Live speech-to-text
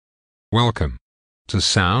Welcome to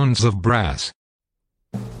Sounds of Brass.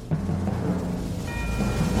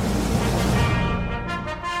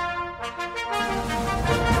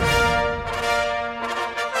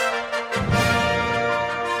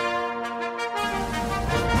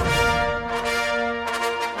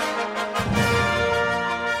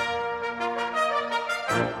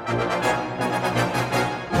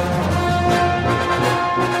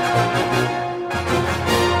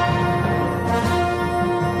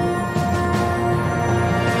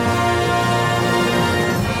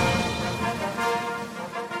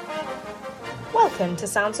 Welcome to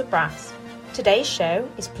Sounds of Brass. Today's show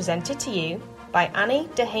is presented to you by Annie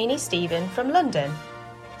Dehaney-Stephen from London.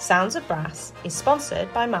 Sounds of Brass is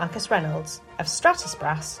sponsored by Marcus Reynolds of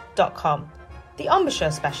stratusbrass.com, the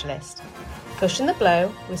embouchure specialist. Cushion the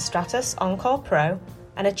blow with Stratus Encore Pro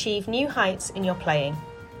and achieve new heights in your playing.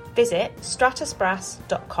 Visit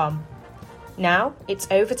stratusbrass.com. Now it's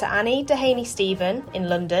over to Annie Dehaney-Stephen in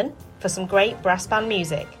London for some great brass band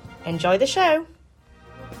music. Enjoy the show!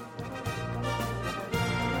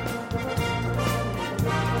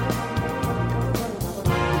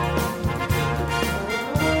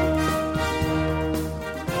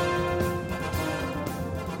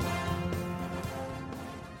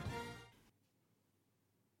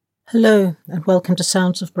 Hello and welcome to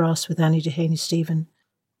Sounds of Brass with Annie Dehaney-Stephen.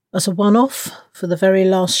 As a one-off for the very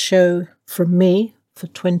last show from me for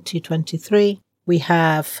 2023, we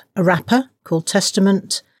have a rapper called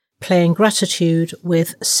Testament playing Gratitude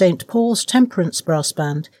with St. Paul's Temperance Brass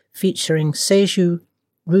Band featuring Seju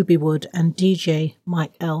Rubywood and DJ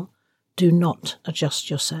Mike L. Do not adjust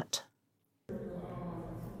your set.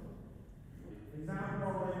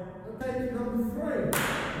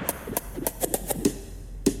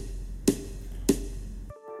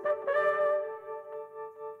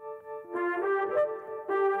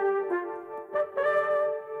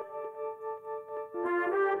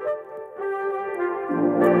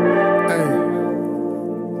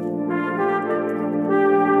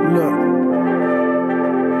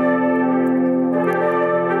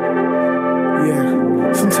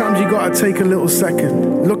 Take a little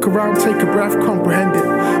second, look around, take a breath, comprehend it.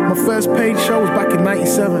 My first paid show was back in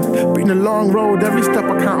 97. Been a long road, every step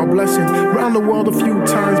I count a blessing. Round the world a few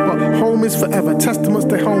times, but home is forever. Testaments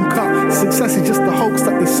they home cut. Success is just the hoax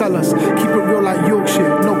that they sell us. Keep it real like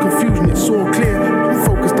Yorkshire, no confusion, it's all clear. I'm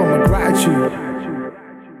focused on the gratitude.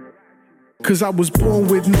 Cause I was born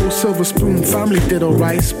with no silver spoon. Family did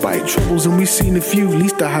alright, spite troubles and we seen a few,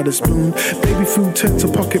 least I had a spoon. Baby food turned to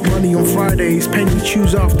pocket money on Fridays. Penny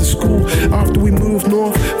chews after school. After we moved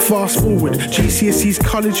north, fast forward GCSEs,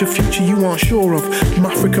 college, a future you aren't sure of.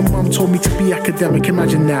 My African mum told me to be academic,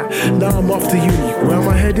 imagine that. Now I'm off to uni, where am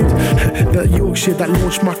I headed? That Yorkshire that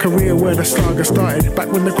launched my career, where the saga started.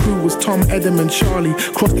 Back when the crew was Tom, Edem and Charlie.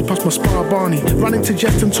 Crossley plus my spar Barney. Run into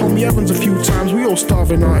Jess and Tommy Evans a few times. We all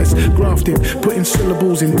starving artists, grafting, putting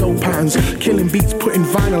syllables in dope patterns, killing beats, putting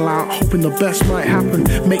vinyl out, hoping the best might happen.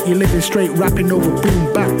 Make you living straight, rapping over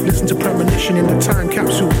boom bap. Listen to Premonition in the time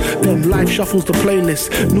capsule, then life shuffles the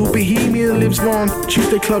playlist. New Bohemia lives on,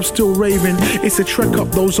 Tuesday club still raving. It's a trek up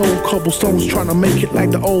those old cobblestones, trying to make it like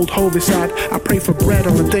the old Hovis ad. I pray for bread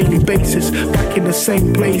on a daily basis, back in the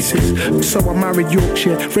same places. So I married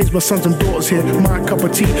Yorkshire, raised my sons and daughters here. My cup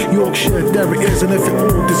of tea, Yorkshire, there it is. And if it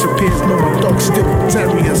all disappears, no, my dog's still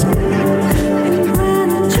terriers.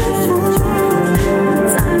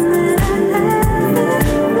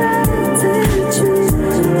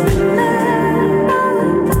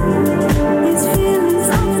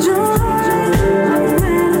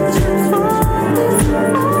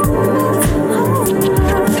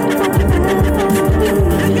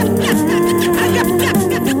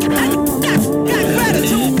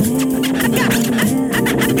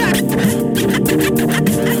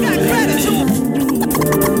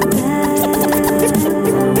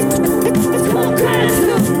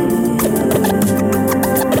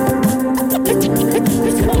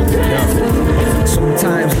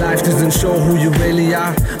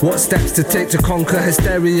 What steps to take to conquer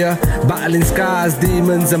hysteria? Battling scars,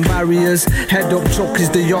 demons and barriers. Head up chuck is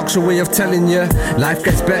the Yorkshire way of telling you. Life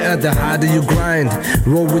gets better the harder you grind.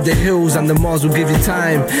 Roll with the hills and the Mars will give you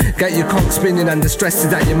time. Get your cock spinning and the stress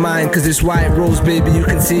is at your mind. Cause it's white rose baby, you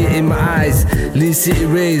can see it in my eyes. Lee City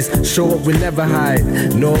rays, show up we never hide.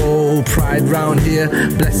 No pride round here.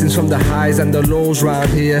 Blessings from the highs and the lows round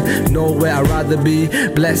here. Nowhere I'd rather be.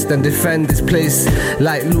 Blessed and defend this place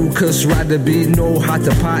like Lucas Radaby. Know how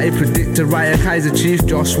to party, predictor, Ryan Kaiser Chief,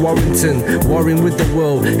 Josh Warrington. Warring with the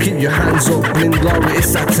world, keep your hands up, bring glory, it's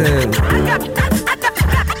Saturn.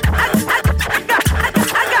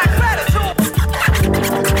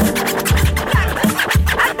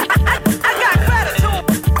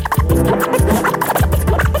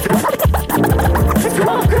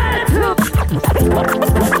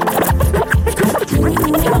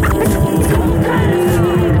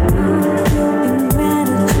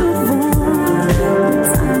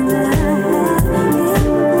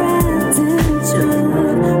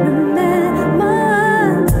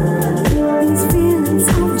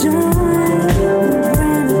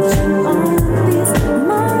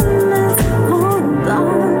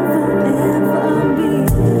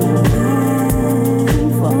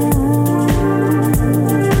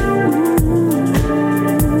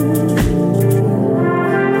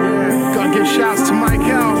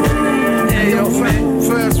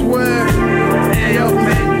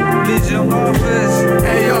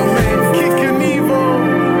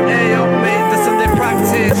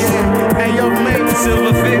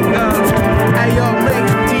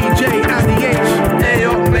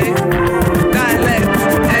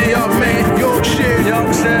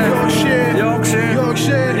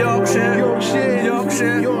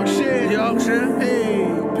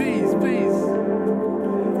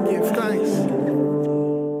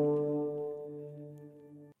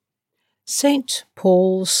 St.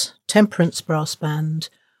 Paul's Temperance Brass Band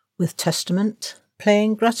with Testament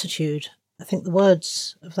playing Gratitude. I think the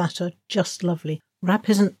words of that are just lovely. Rap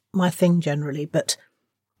isn't my thing generally, but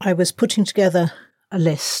I was putting together a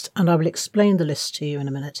list, and I will explain the list to you in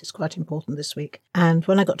a minute. It's quite important this week. And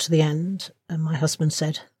when I got to the end, my husband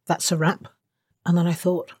said, "That's a rap." And then I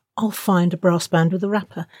thought, I'll find a brass band with a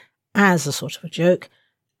rapper as a sort of a joke.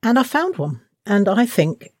 And I found one. And I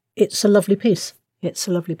think it's a lovely piece. It's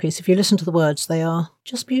a lovely piece. If you listen to the words, they are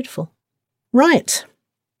just beautiful. Right.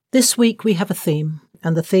 This week we have a theme,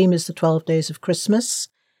 and the theme is the 12 Days of Christmas.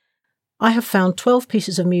 I have found 12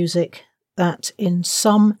 pieces of music that in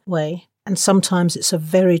some way, and sometimes it's a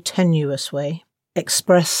very tenuous way,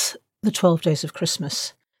 express the 12 Days of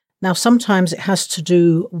Christmas. Now, sometimes it has to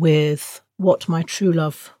do with what my true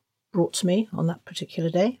love brought to me on that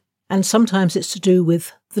particular day, and sometimes it's to do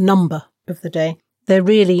with the number of the day. There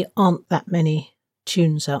really aren't that many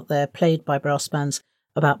tunes out there played by brass bands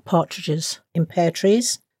about partridges in pear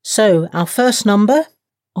trees. So, our first number,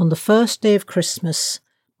 on the first day of Christmas,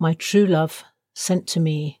 my true love sent to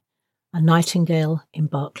me a nightingale in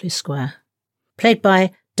Berkeley Square, played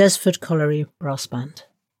by Desford Colliery Brass Band.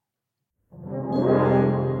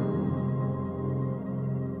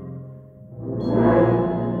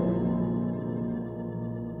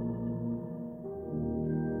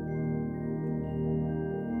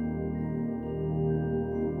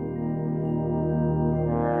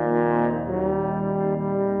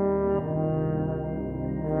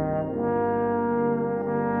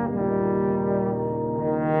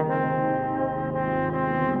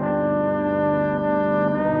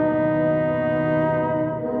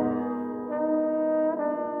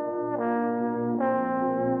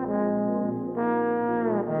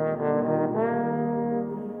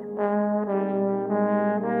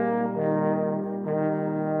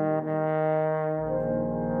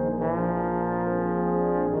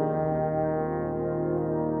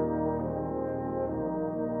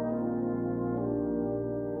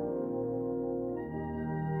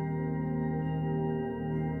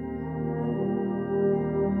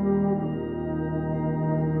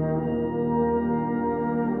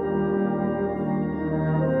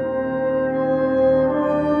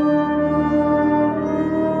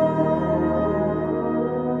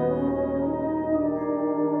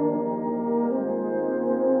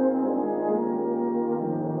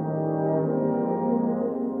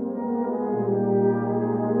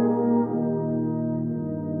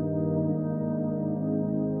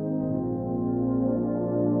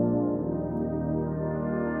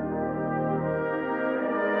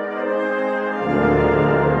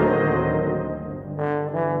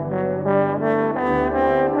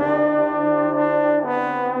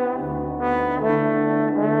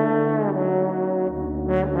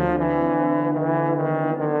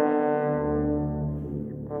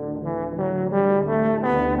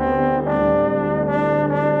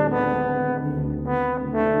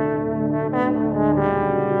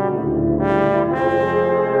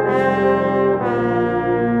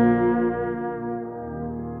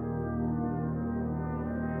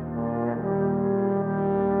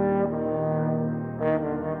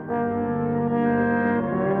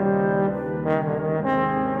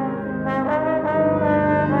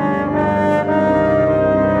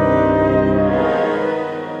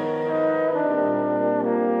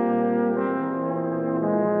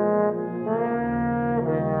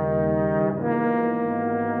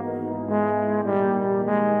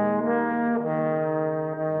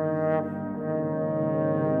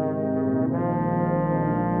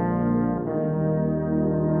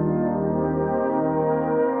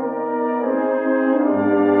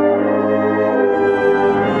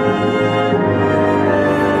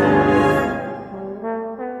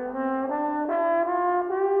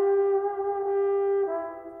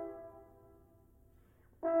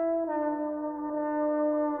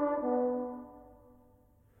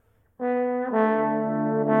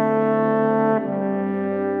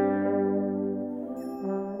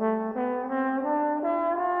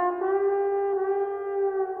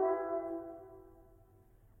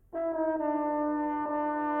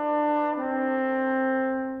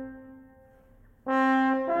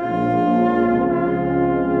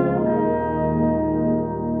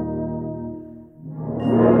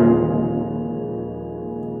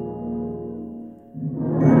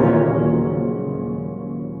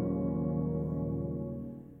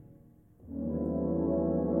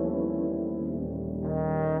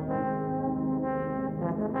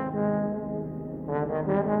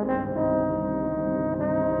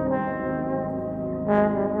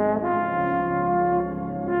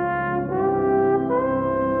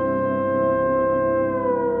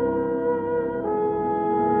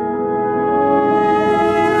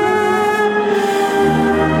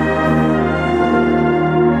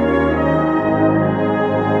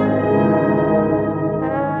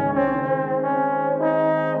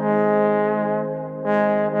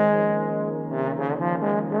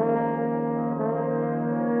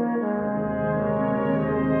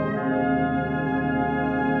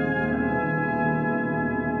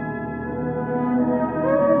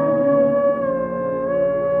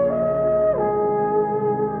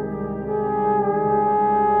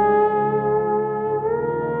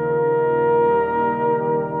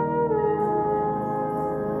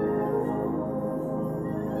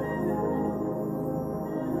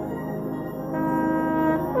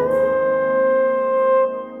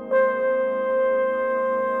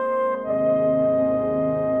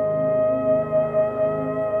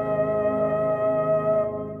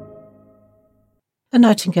 A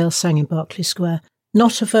Nightingale sang in Berkeley Square.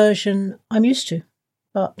 Not a version I'm used to,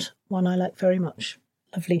 but one I like very much.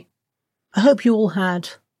 Lovely. I hope you all had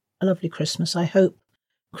a lovely Christmas. I hope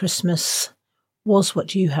Christmas was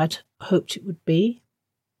what you had hoped it would be.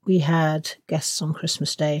 We had guests on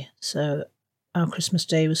Christmas Day, so our Christmas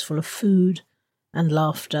Day was full of food and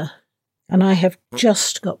laughter. And I have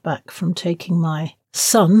just got back from taking my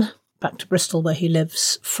son back to Bristol, where he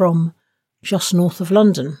lives, from just north of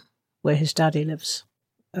London, where his daddy lives.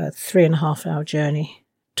 A 3.5-hour journey.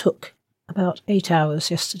 Took about 8 hours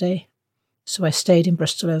yesterday. So I stayed in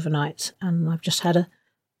Bristol overnight, and I've just had a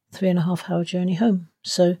 3.5-hour journey home.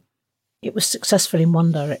 So it was successful in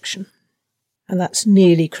one direction. And that's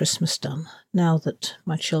nearly Christmas done, now that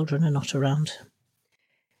my children are not around.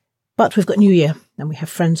 But we've got New Year, and we have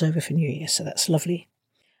friends over for New Year, so that's lovely.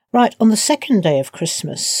 Right, on the second day of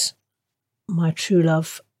Christmas, my true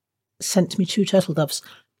love sent me 2 turtle doves.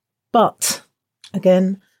 But,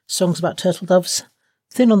 again, songs about turtle doves,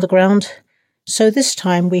 thin on the ground. So this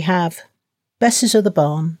time we have Besses of the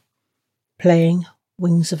Barn playing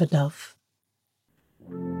Wings of a Dove.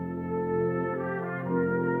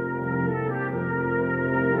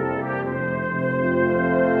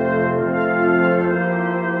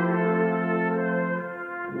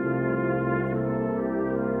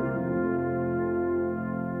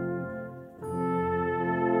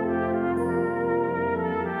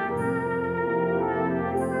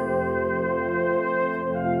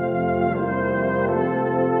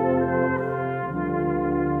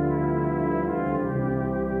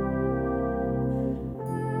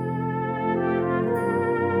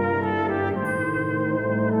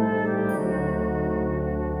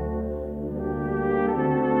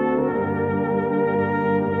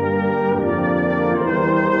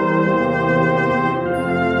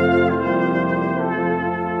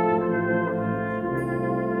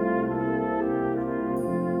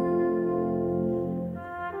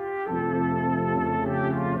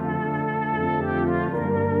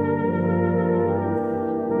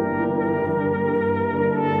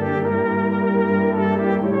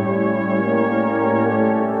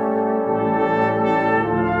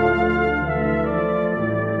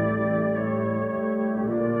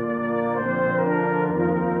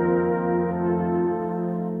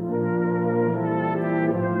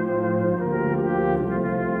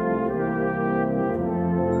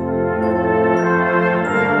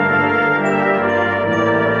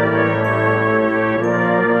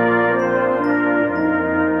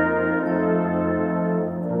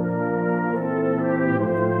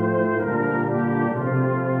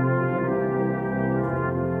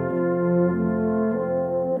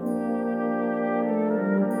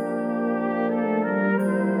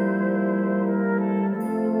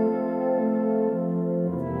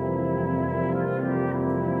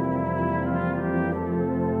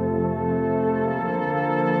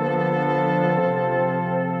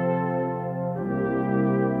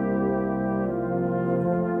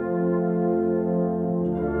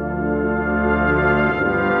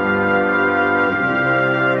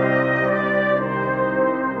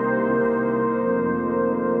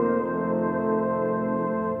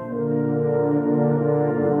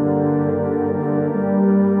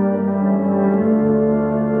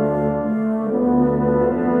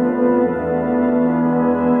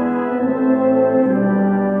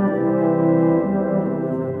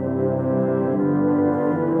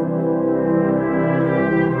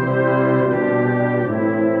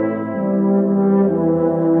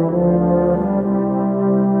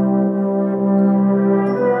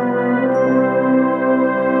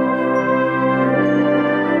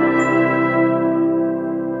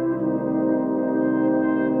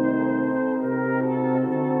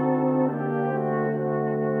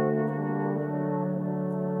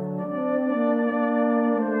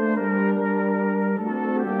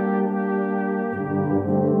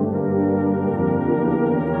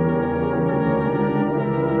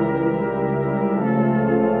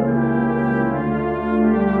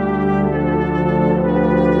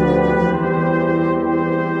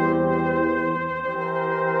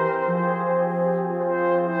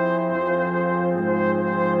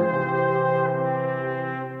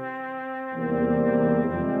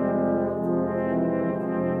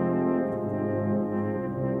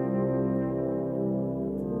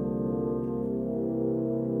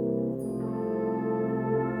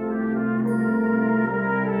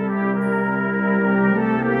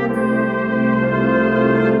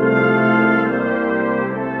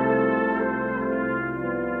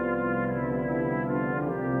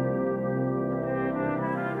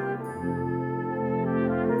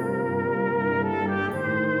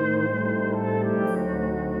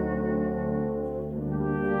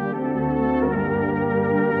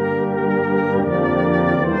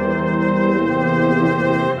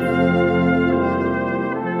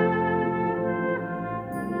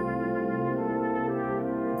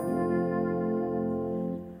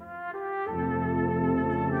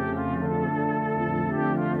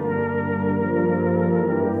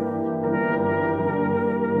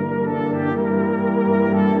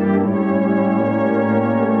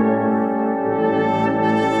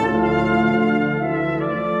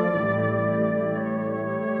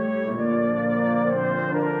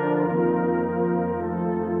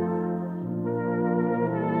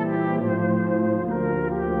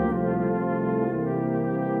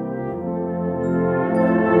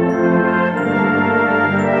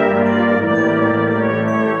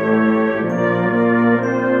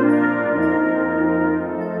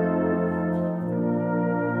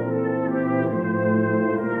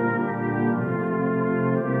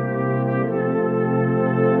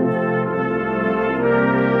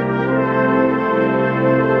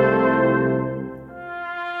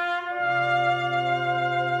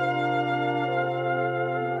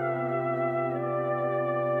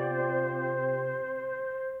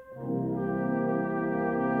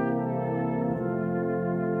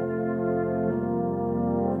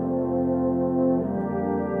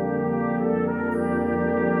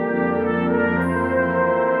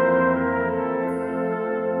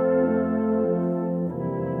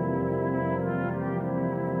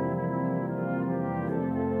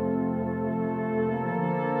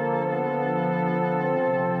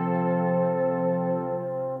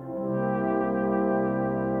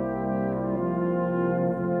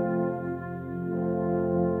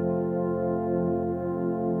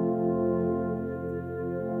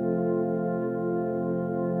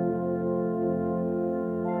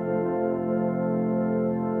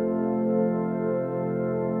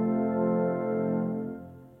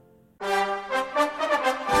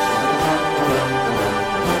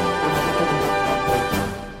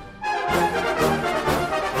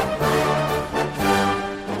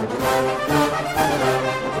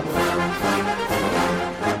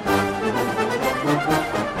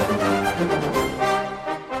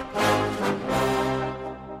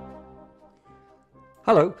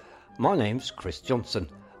 Hello, my name's Chris Johnson,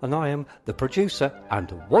 and I am the producer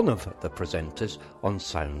and one of the presenters on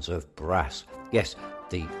Sounds of Brass. Yes,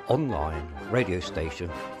 the online radio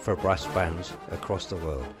station for brass bands across the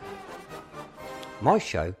world. My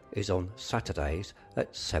show is on Saturdays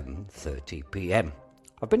at 7:30 p.m.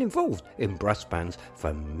 I've been involved in brass bands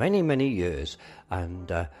for many years,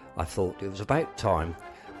 and I thought it was about time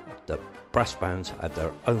that brass bands had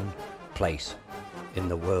their own place in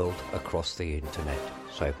the world across the internet.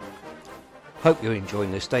 So, hope you're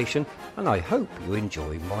enjoying this station, and I hope you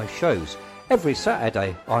enjoy my shows. Every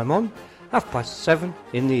Saturday I'm on 7:30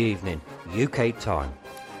 in the evening, UK time.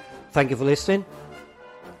 Thank you for listening.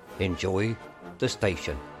 Enjoy the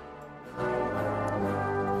station.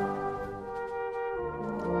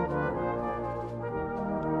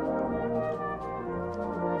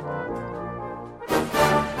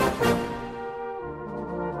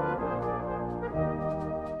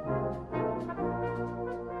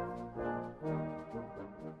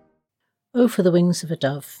 Oh, for the Wings of a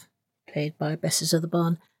Dove, played by Besses of the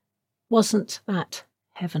Barn. Wasn't that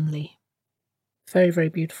heavenly? Very, very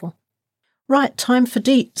beautiful. Right, time for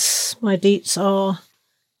deets. My deets are,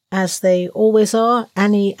 as they always are,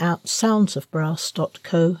 Annie at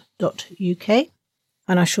soundsofbrass.co.uk.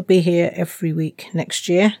 And I shall be here every week next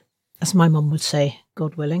year, as my mum would say,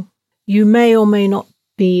 God willing. You may or may not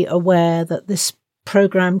be aware that this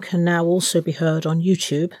programme can now also be heard on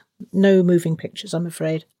YouTube. No moving pictures, I'm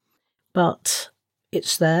afraid. But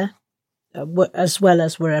it's there, as well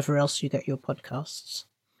as wherever else you get your podcasts.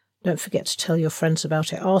 Don't forget to tell your friends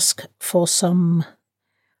about it. Ask for some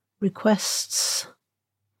requests.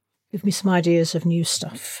 Give me some ideas of new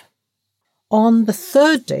stuff. On the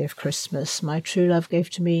third day of Christmas, my true love gave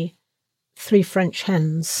to me 3 French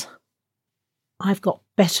hens. I've got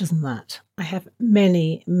better than that. I have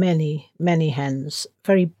many hens.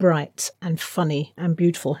 Very bright and funny and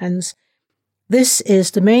beautiful hens. This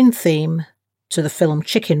is the main theme to the film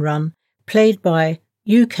Chicken Run, played by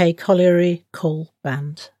UK Colliery Coal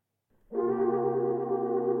Band.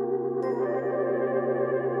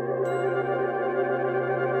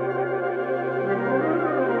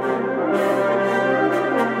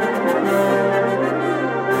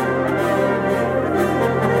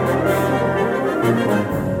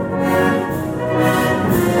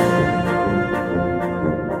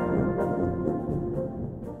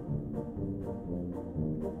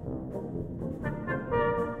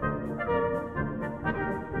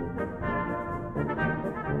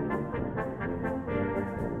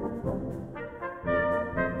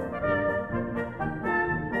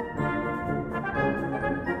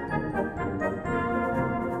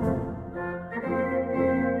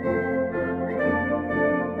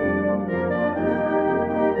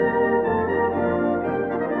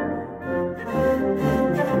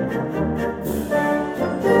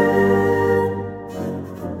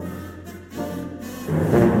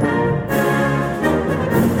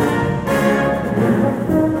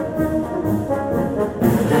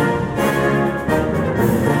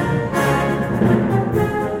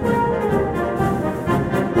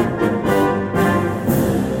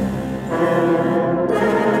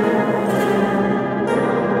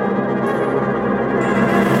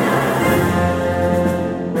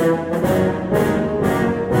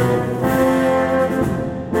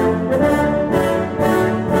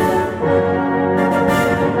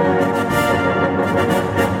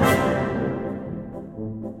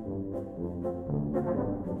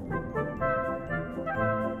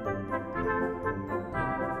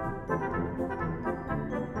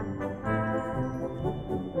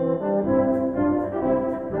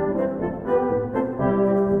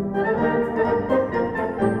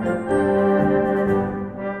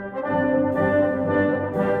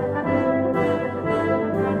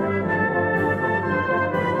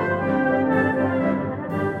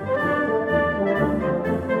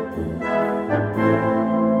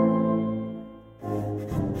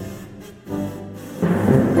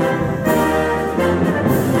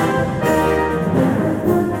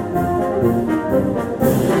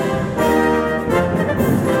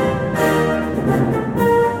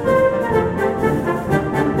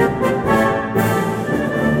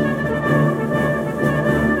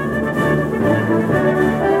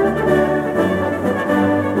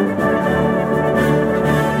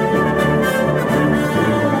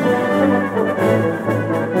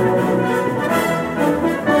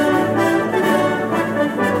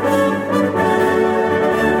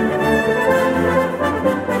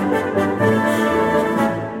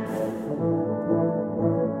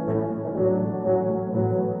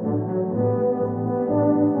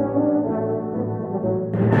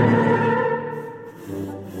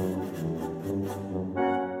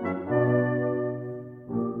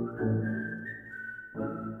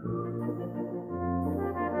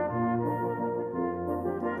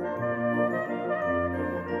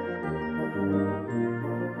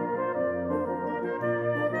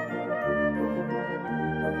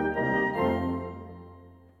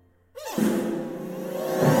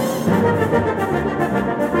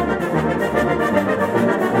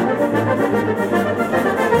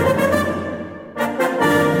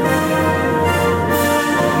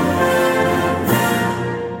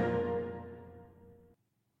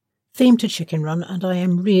 theme to Chicken Run, and I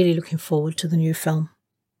am really looking forward to the new film.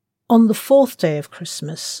 On the 4th day of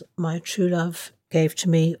Christmas, my true love gave to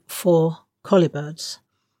me 4 collie birds.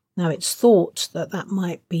 Now, it's thought that that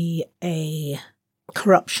might be a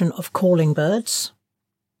corruption of calling birds,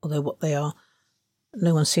 although what they are,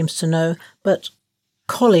 no one seems to know. But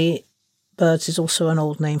collie birds is also an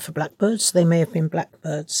old name for blackbirds. They may have been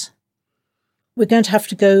blackbirds. We're going to have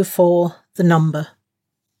to go for the number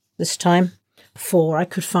this time. 4. I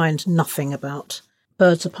could find nothing about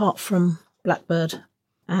birds apart from blackbird,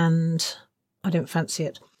 and I don't fancy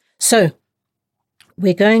it. So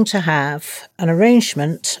we're going to have an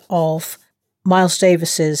arrangement of Miles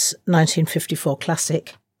Davis's 1954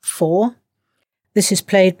 classic 4. This is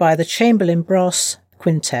played by the Chamberlain Brass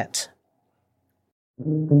Quintet.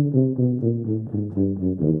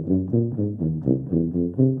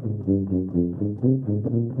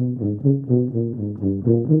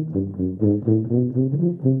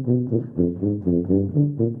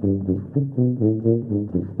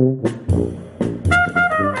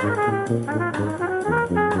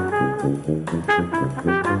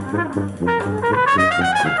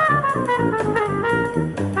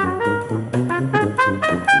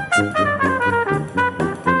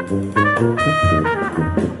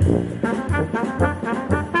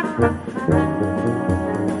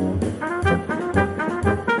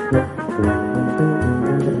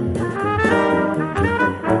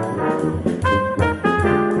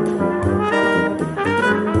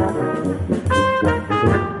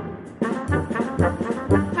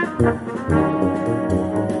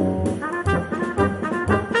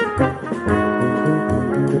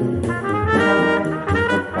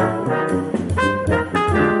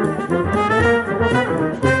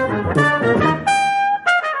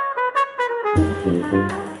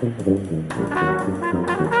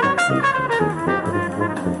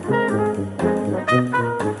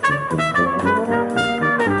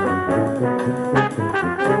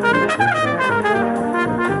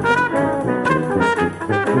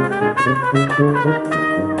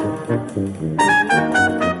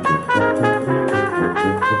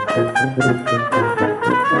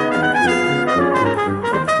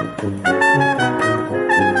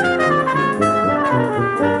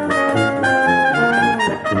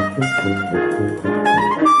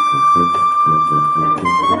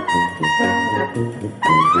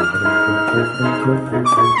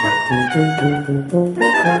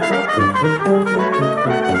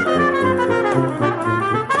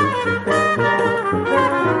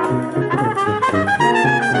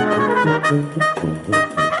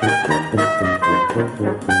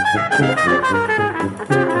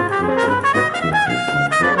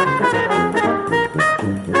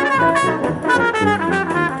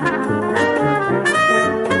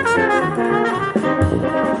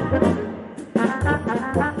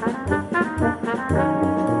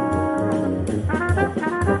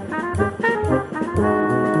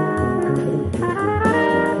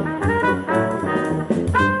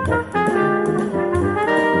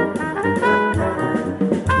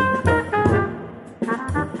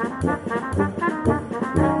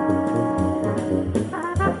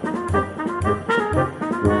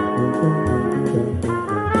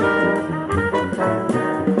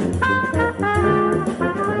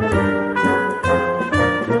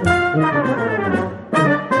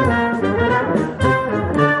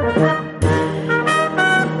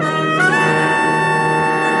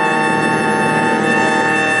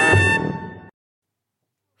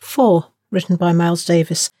 Written by Miles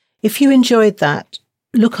Davis. If you enjoyed that,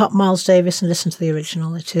 look up Miles Davis and listen to the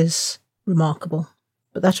original. It is remarkable.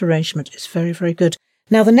 But that arrangement is very, very good.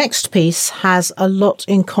 Now, the next piece has a lot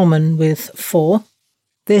in common with 4.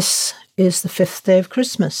 This is the 5th day of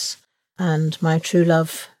Christmas, and my true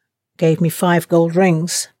love gave me 5 gold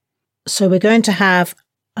rings. So we're going to have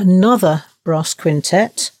another brass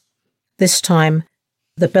quintet, this time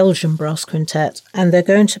the Belgian Brass Quintet, and they're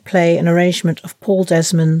going to play an arrangement of Paul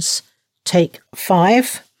Desmond's Take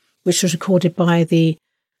 5, which was recorded by the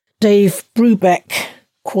Dave Brubeck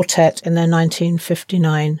Quartet in their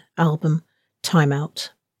 1959 album Time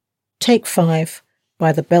Out. Take 5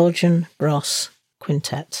 by the Belgian Brass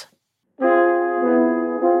Quintet.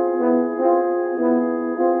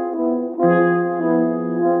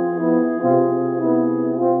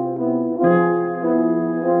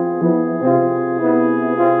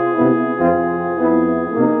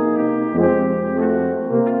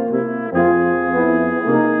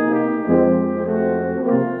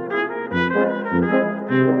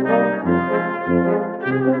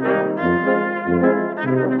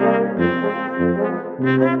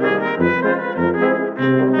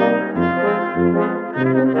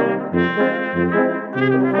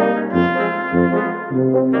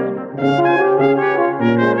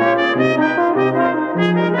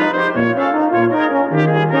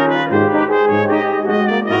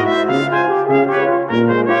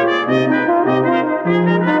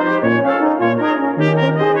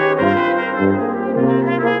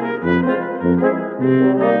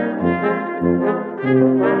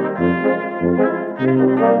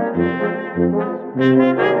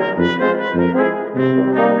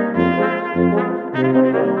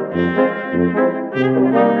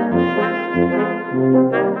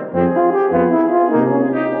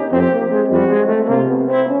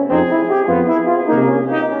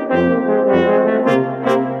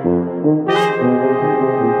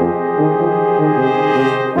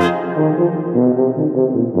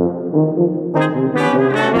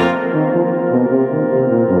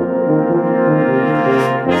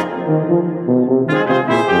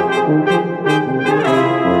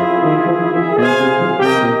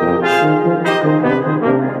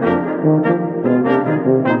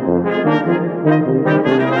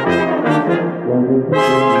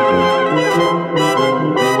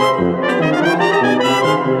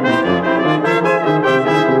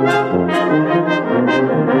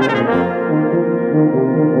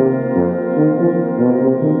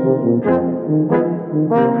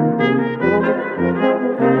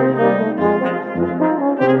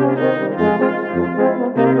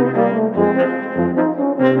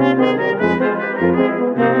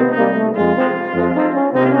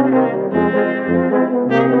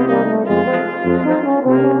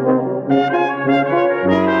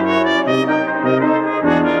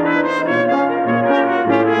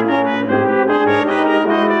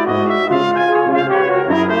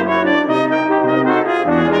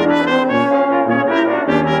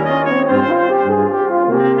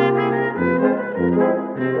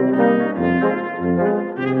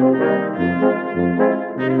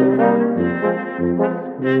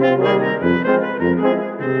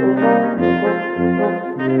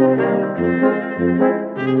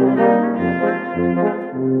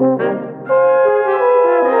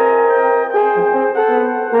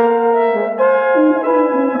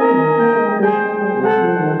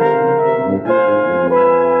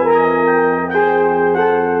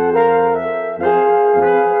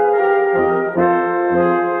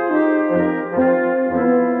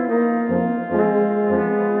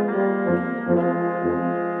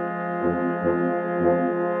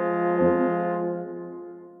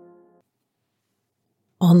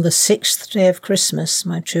 On the 6th day of Christmas,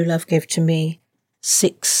 my true love gave to me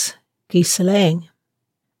 6 geese a-laying,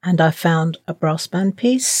 and I found a brass band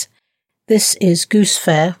piece. This is Goose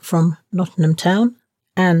Fair from Nottingham Town,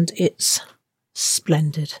 and it's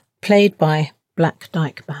splendid, played by Black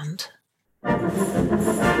Dyke Band.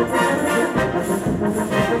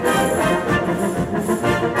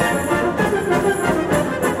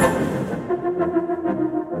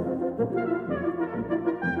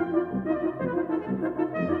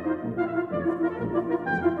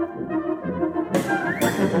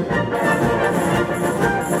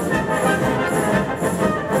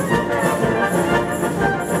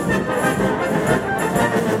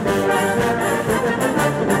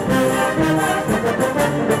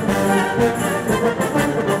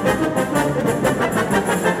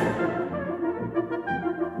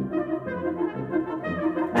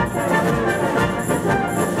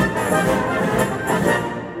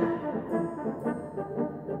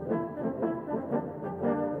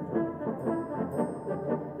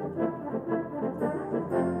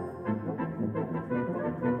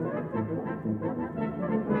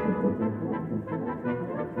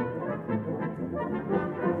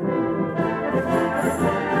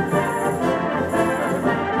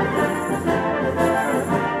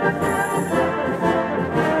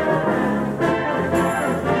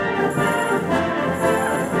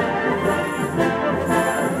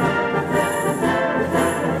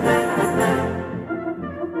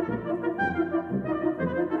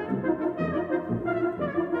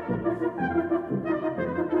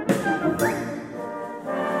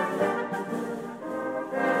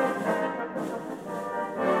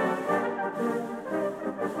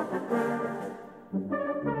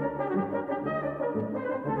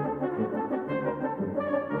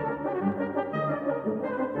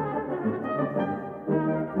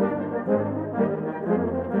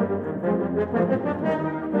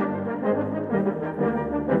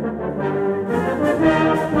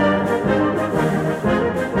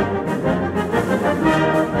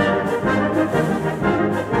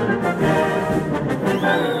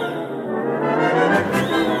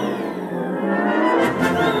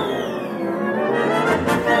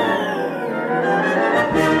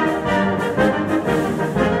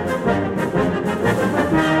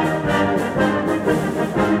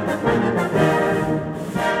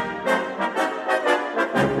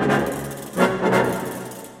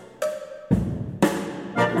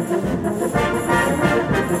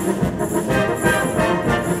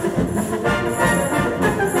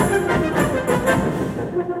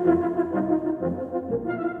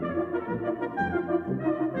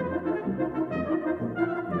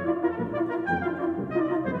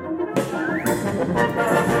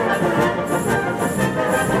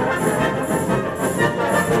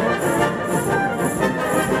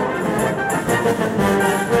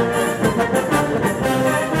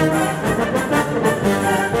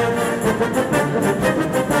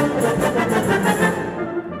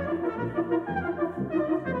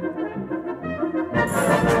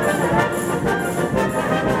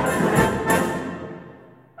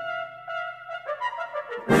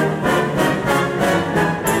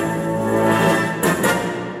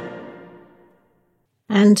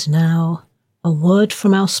 And now, a word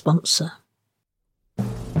from our sponsor.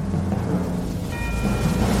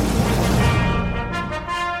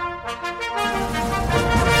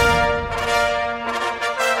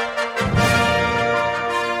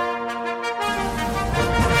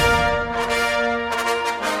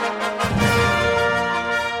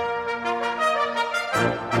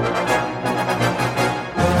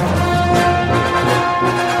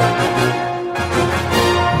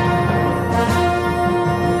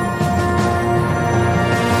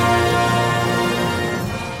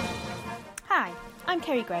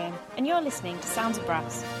 Graham, and you're listening to Sounds of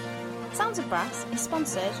Brass. Sounds of Brass is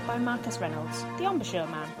sponsored by Marcus Reynolds, the embouchure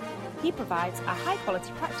man. He provides a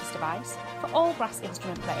high-quality practice device for all brass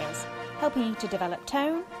instrument players, helping you to develop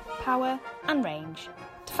tone, power and range.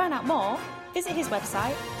 To find out more, visit his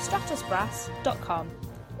website stratusbrass.com.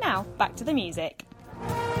 Now, back to the music.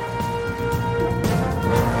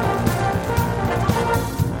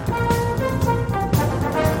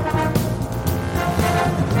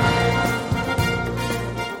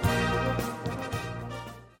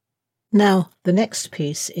 Now, the next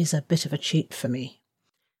piece is a bit of a cheat for me.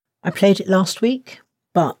 I played it last week,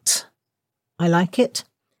 but I like it.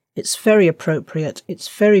 It's very appropriate, it's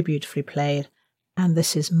very beautifully played, and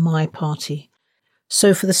this is my party.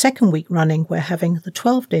 So for the second week running, we're having the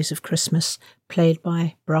 12 Days of Christmas played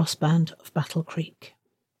by Brass Band of Battle Creek.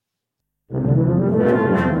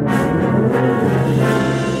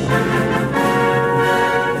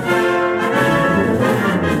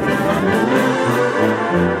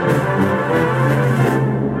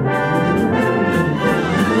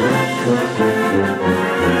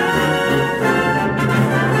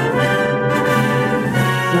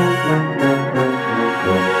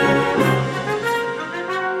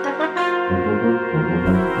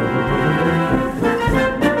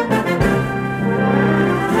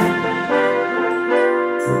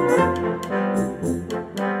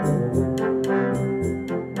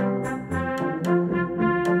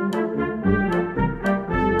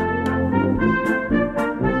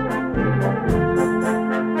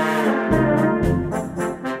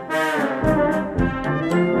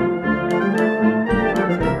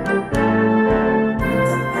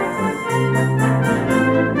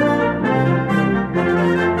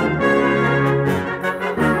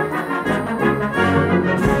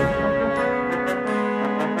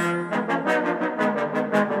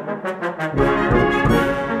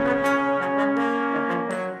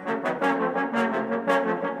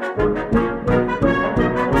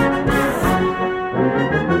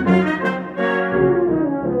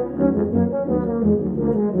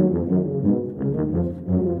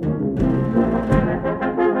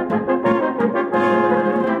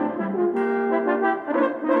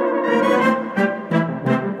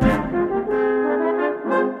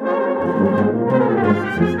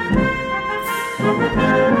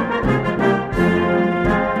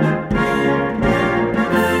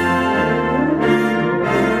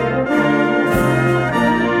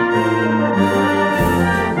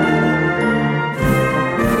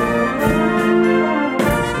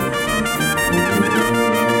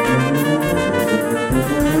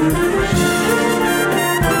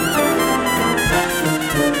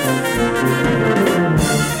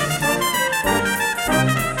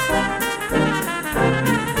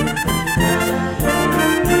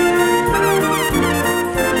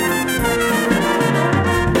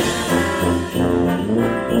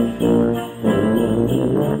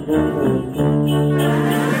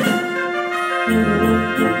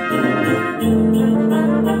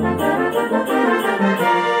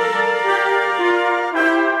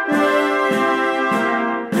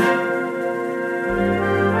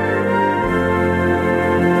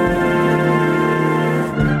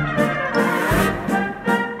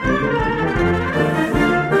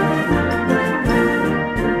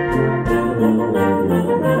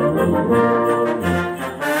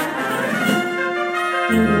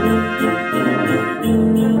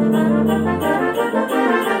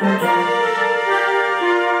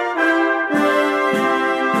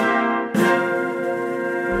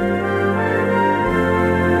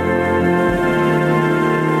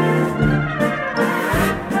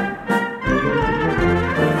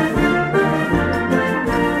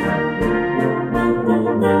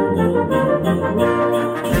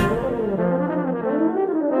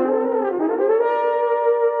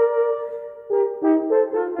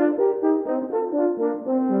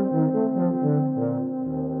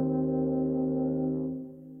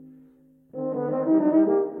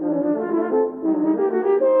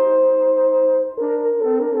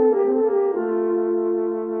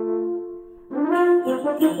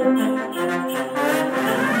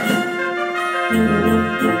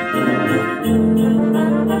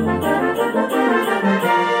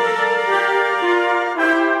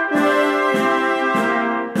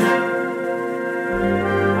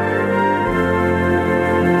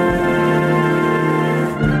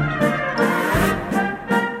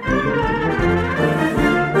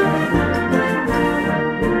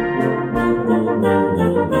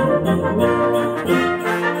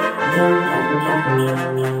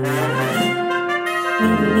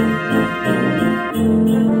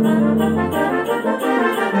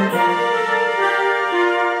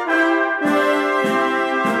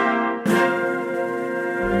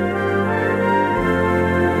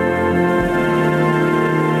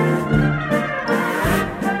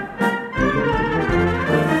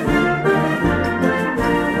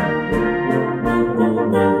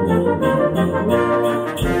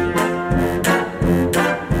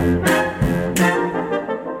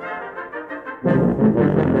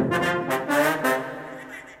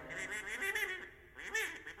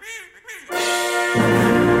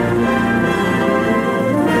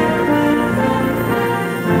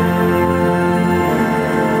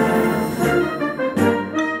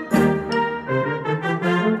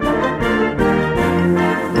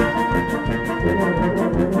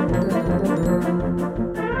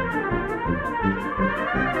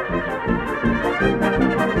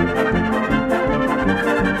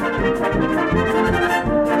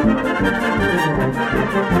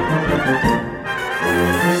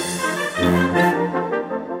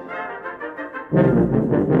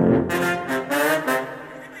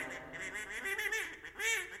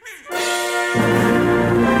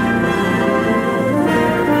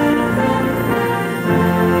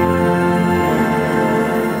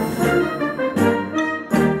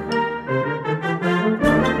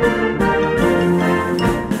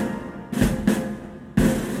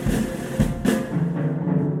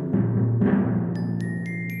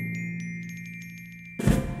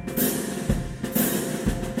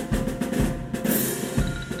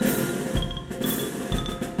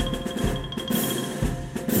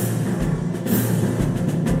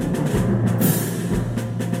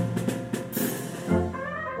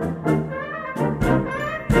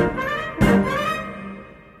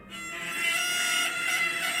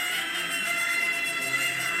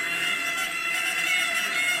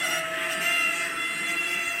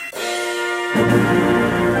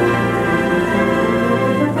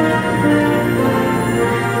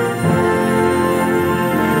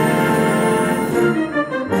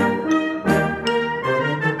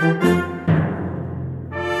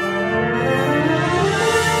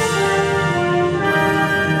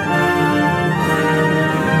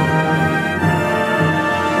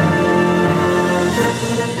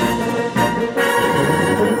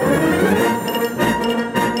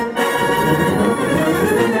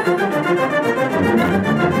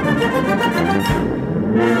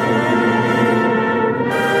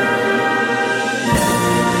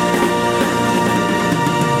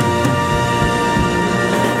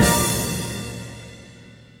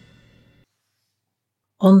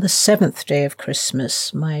 On the 7th day of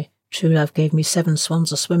Christmas, my true love gave me 7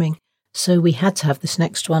 swans a-swimming, so we had to have this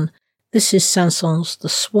next one. This is Saint-Saëns' The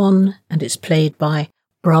Swan, and it's played by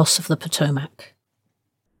Brass of the Potomac.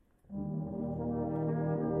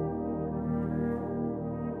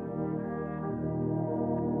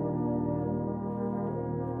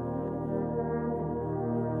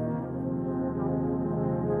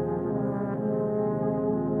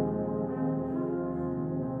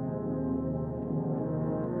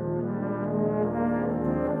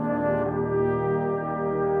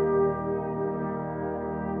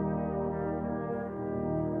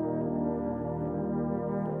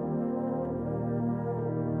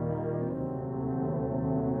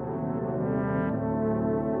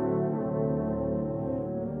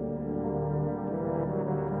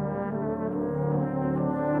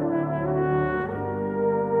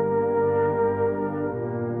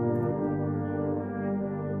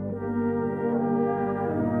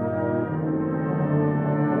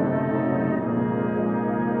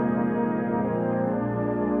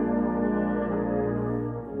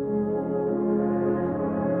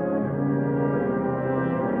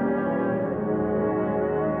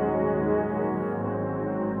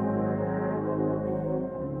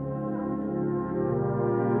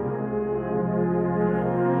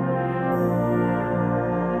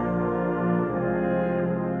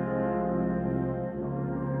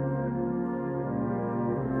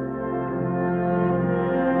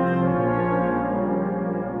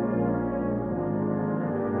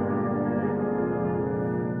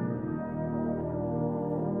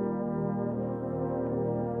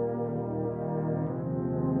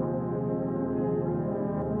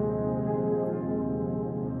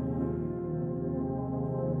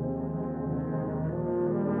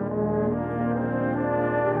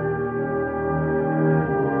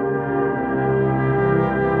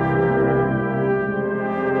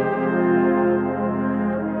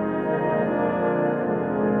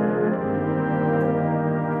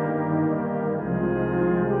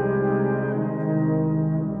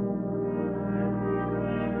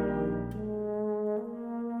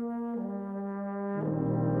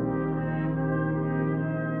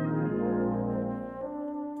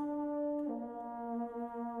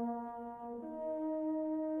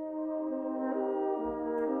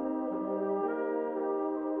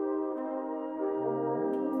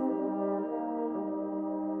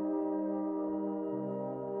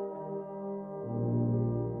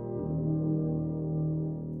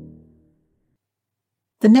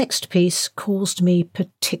 The next piece caused me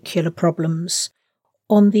particular problems.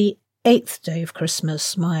 On the 8th day of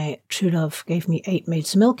Christmas, my true love gave me 8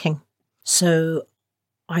 maids milking. So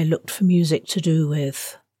I looked for music to do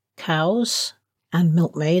with cows and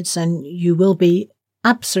milkmaids, and you will be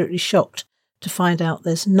absolutely shocked to find out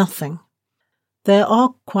there's nothing. There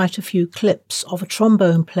are quite a few clips of a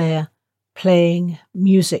trombone player playing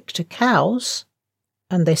music to cows,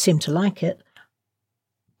 and they seem to like it,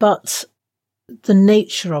 but the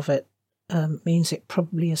nature of it means it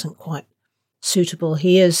probably isn't quite suitable.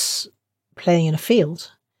 He is playing in a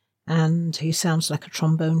field, and he sounds like a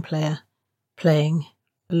trombone player playing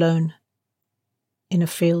alone in a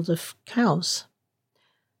field of cows.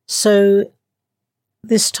 So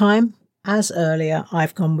this time, as earlier,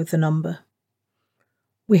 I've gone with the number.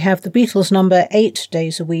 We have the Beatles number 8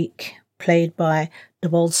 Days a Week, played by the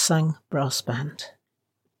Waldsang Brass Band.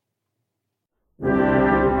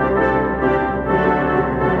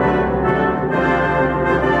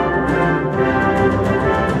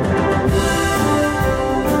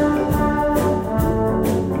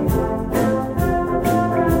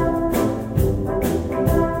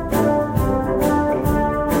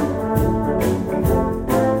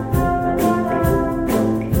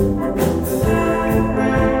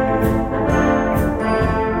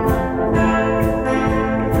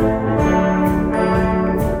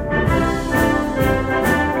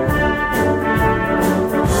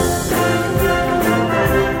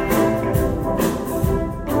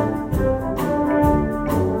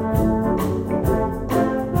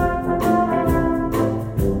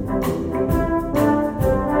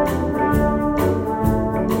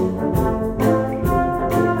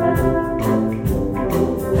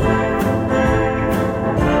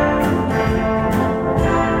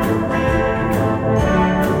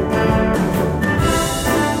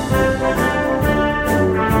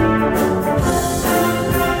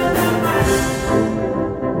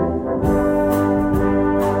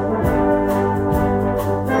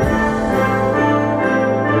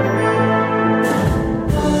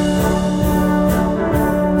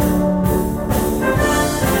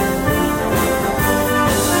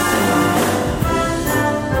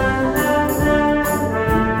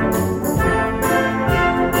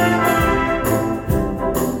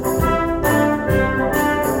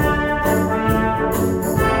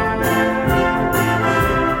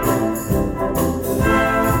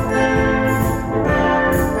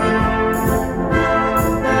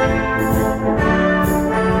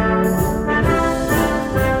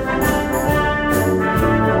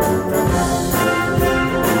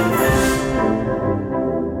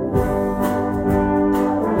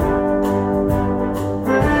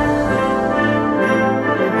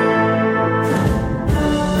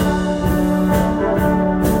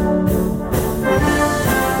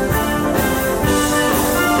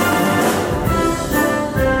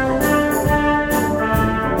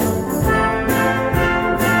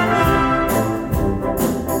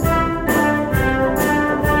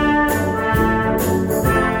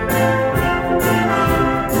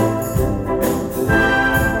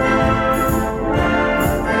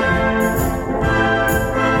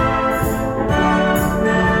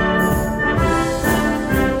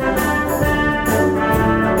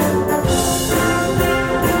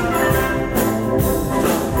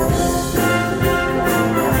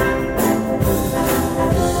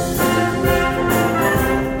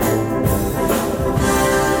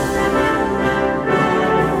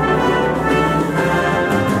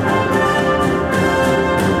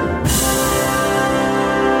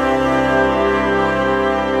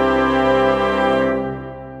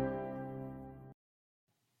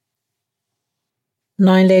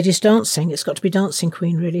 Nine Ladies Dancing. It's got to be Dancing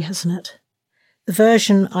Queen, really, hasn't it? The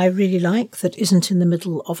version I really like, that isn't in the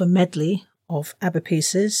middle of a medley of ABBA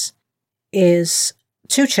pieces, is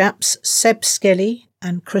two chaps, Seb Skelly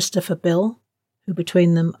and Christopher Bill, who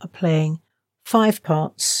between them are playing 5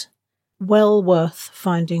 parts. Well worth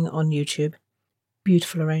finding on YouTube.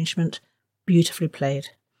 Beautiful arrangement, beautifully played.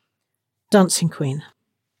 Dancing Queen.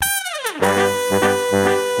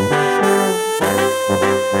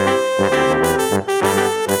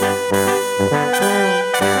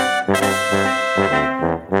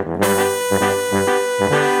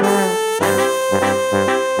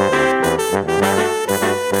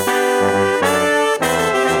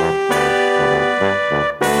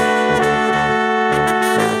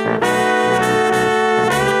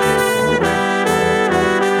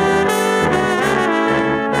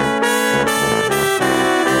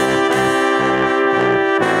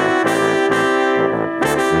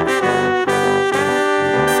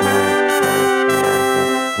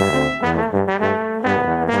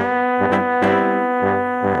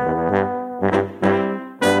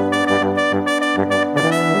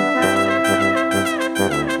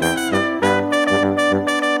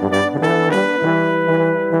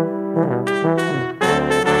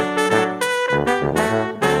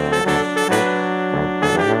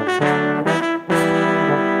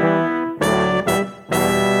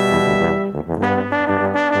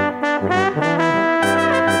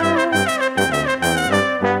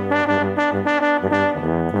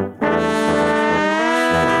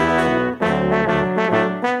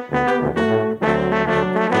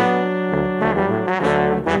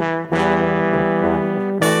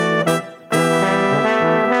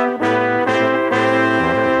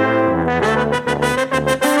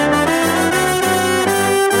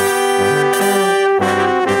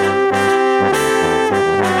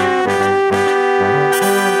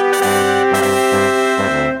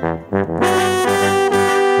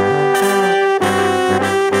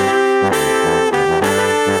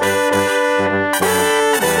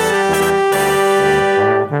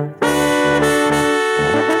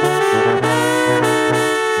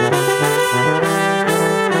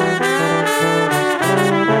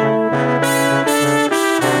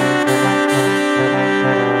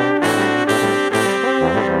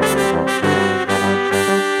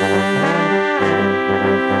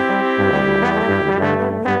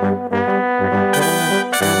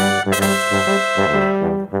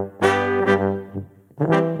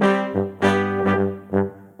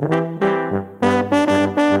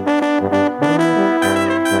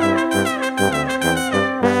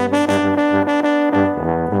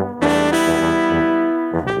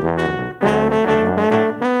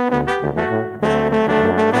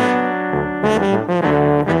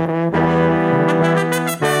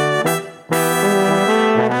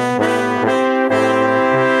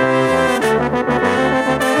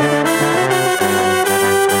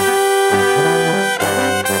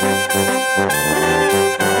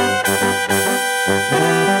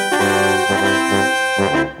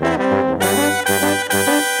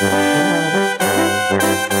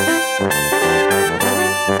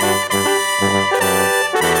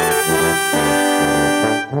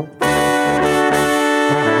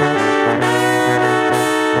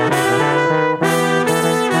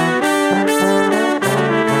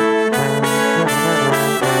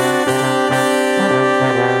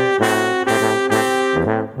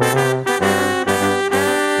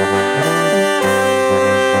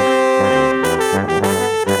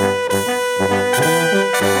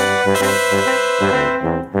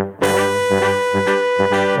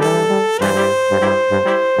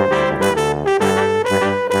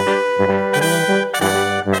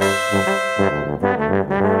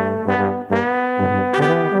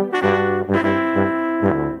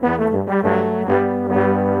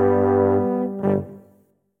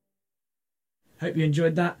 Hope you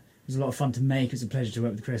enjoyed that. It was a lot of fun to make. It was a pleasure to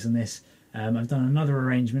work with Chris on this. I've done another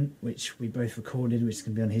arrangement which we both recorded, which is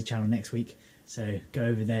going to be on his channel next week. So go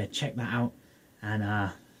over there, check that out,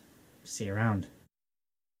 and see you around.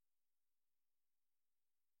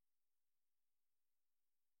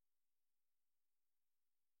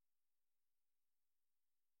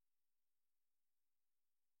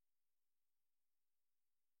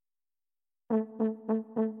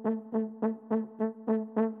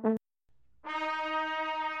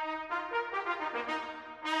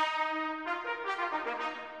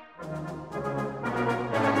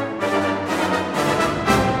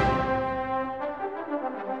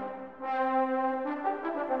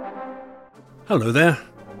 Hello there,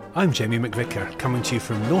 I'm Jamie McVicker, coming to you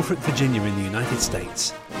from Norfolk, Virginia in the United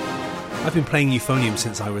States. I've been playing euphonium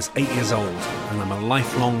since I was 8 years old, and I'm a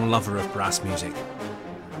lifelong lover of brass music.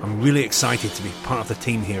 I'm really excited to be part of the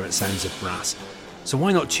team here at Sounds of Brass, so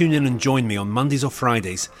why not tune in and join me on Mondays or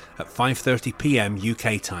Fridays at 5:30 PM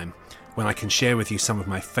UK time, when I can share with you some of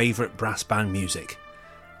my favourite brass band music.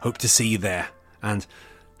 Hope to see you there, and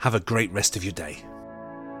have a great rest of your day.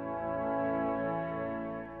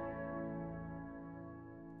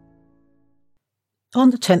 On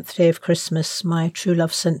the 10th day of Christmas, my true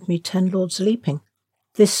love sent me 10 Lords Leaping.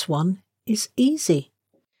 This one is easy.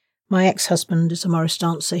 My ex-husband is a Morris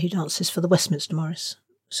dancer. He dances for the Westminster Morris,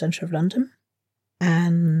 centre of London.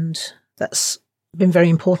 And that's been very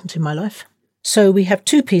important in my life. So we have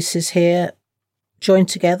two pieces here joined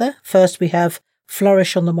together. First we have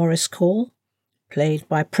Flourish on the Morris Call, played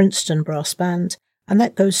by Princeton Brass Band. And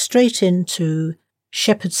that goes straight into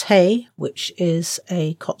Shepherd's Hay, which is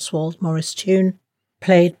a Cotswold Morris tune,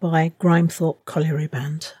 played by Grimethorpe Colliery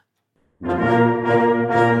Band.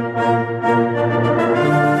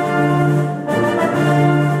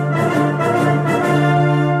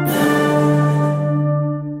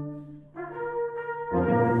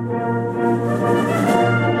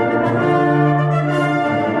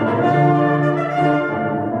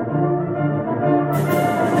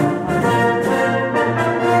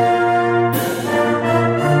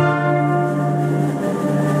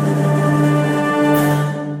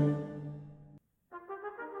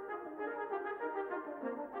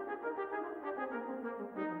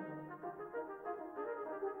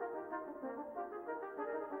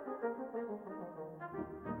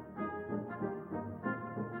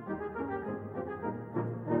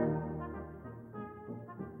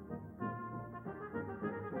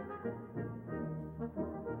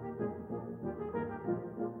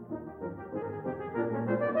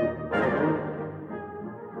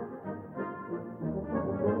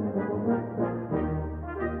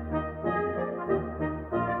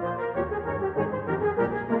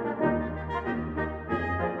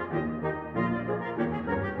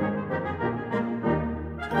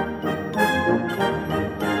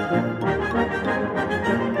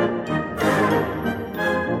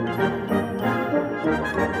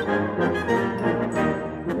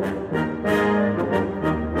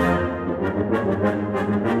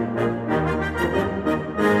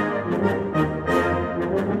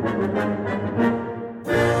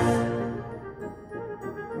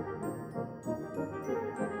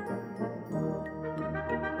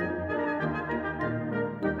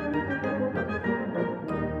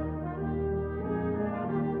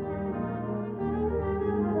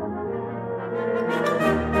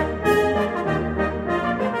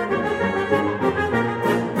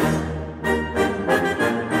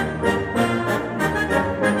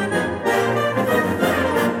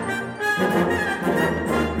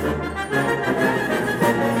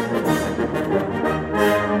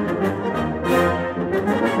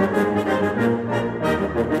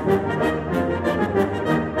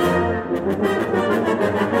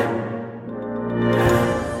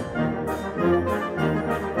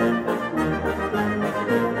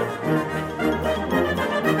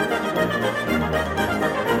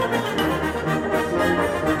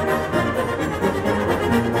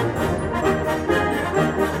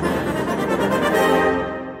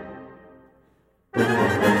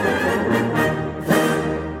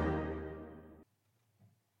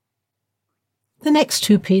 next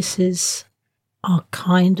two pieces are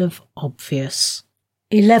kind of obvious.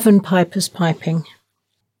 11 pipers piping.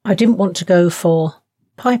 I didn't want to go for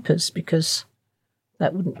pipers because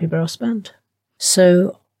that wouldn't be brass band.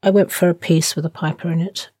 So I went for a piece with a piper in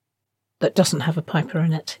it that doesn't have a piper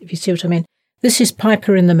in it, if you see what I mean. This is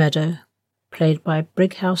Piper in the Meadow, played by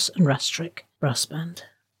Brighouse and Rastrick Brass Band.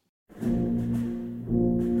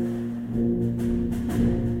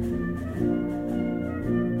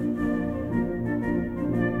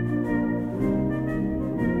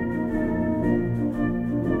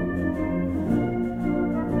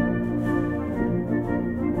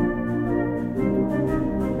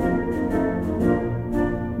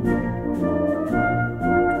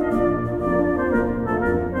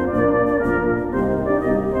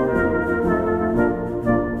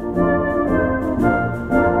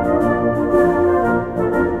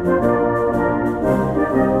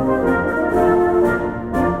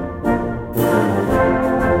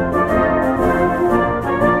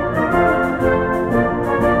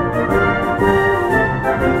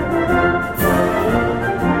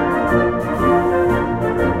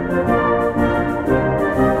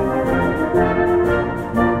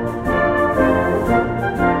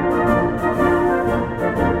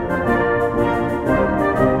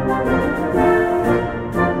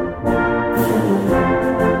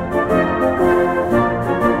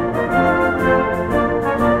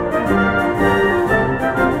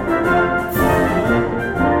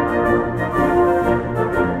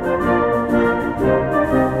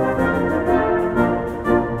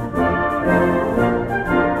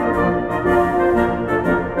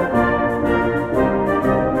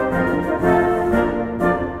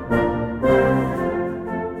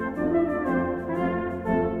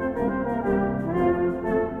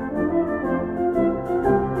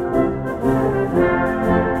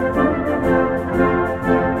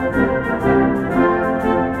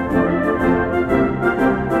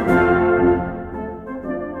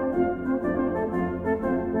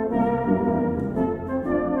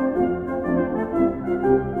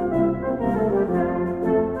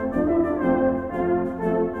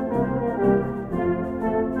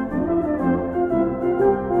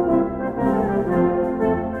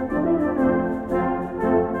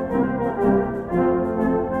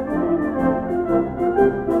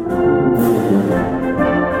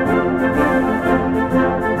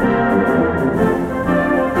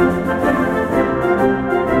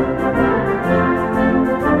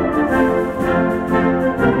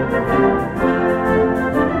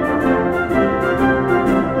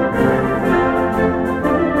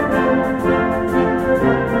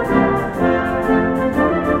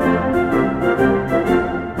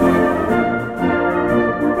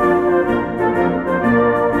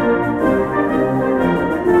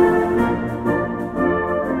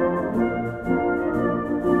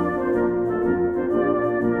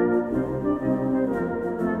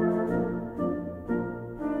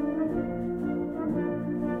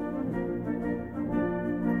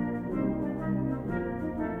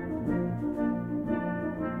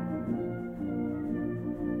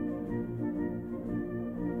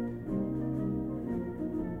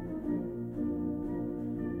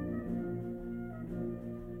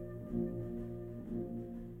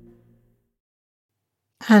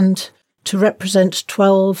 And to represent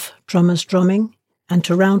 12 drummers drumming, and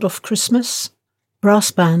to round off Christmas,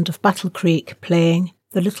 brass band of Battle Creek playing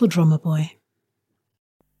The Little Drummer Boy.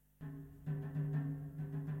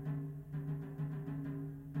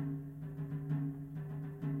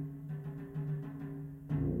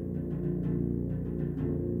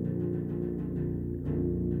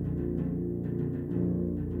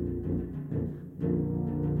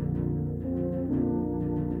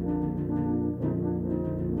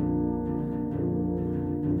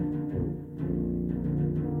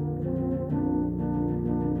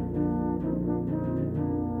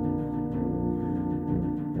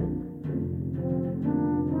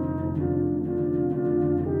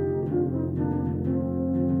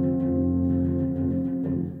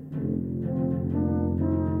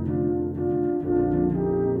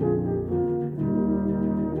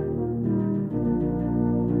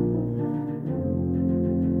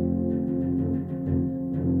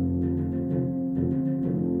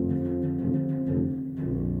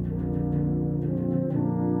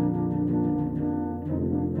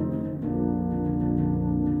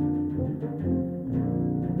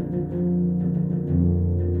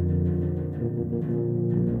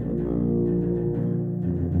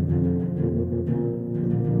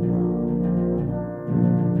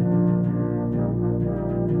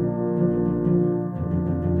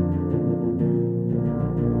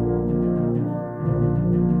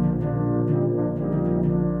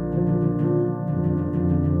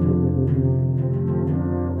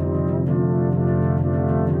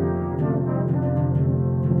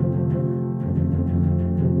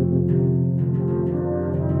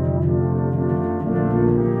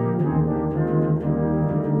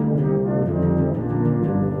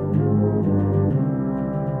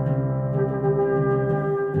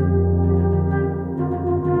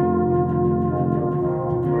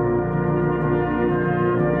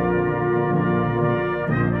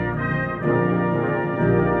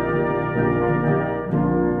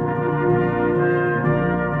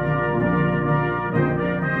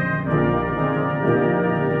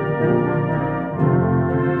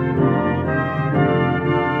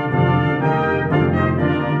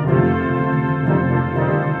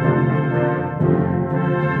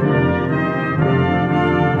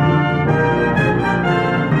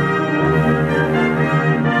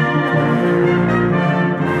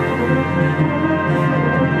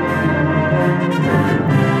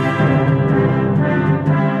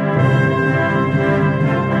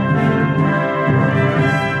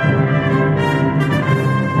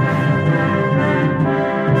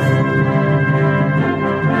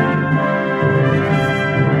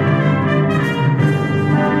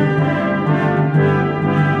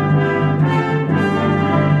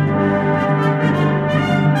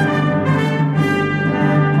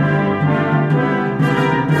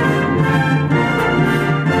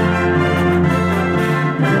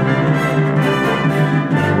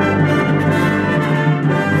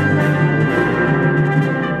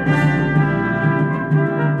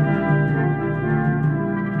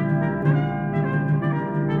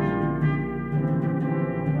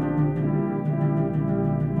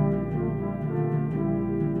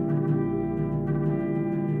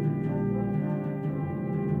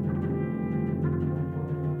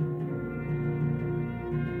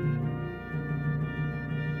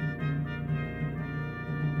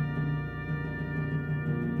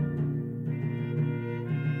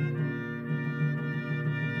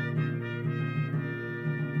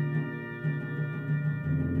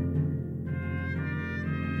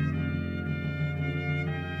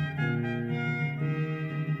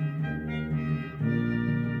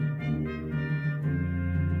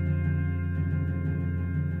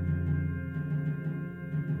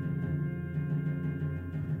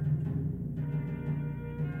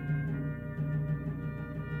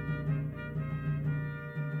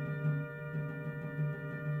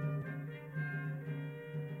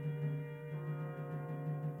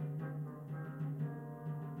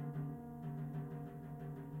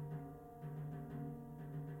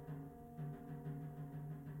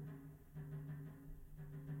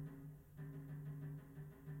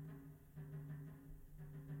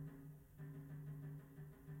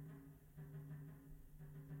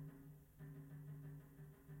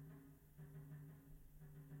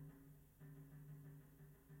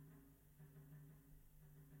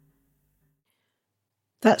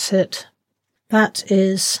 That's it. That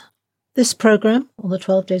is this programme on the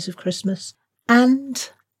 12 Days of Christmas, and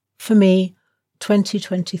for me,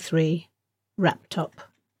 2023 wrapped up.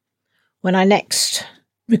 When I next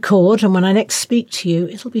record and when I next speak to you,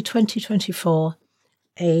 it'll be 2024,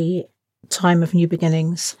 a time of new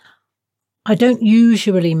beginnings. I don't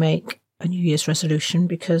usually make a New Year's resolution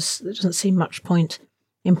because there doesn't seem much point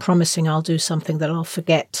in promising I'll do something that I'll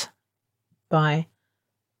forget by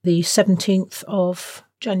the 17th of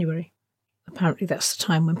January. Apparently that's the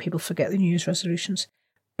time when people forget the New Year's resolutions.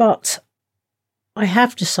 But I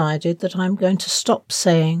have decided that I'm going to stop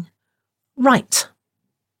saying right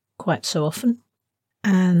quite so often.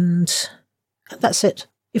 And that's it.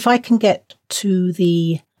 If I can get to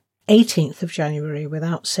the 18th of January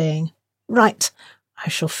without saying right, I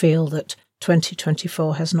shall feel that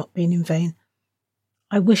 2024 has not been in vain.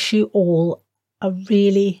 I wish you all a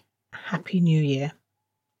really happy New Year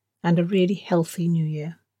and a really healthy New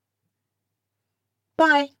Year.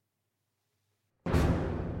 Bye.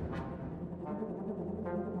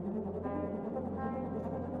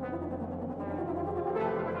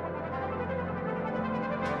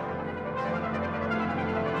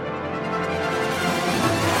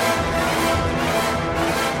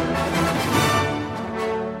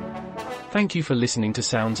 Thank you for listening to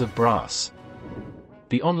Sounds of Brass,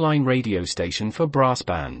 the online radio station for brass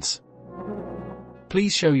bands.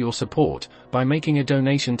 Please show your support by making a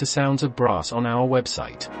donation to Sounds of Brass on our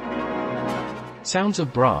website,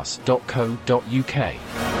 soundsofbrass.co.uk.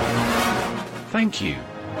 Thank you.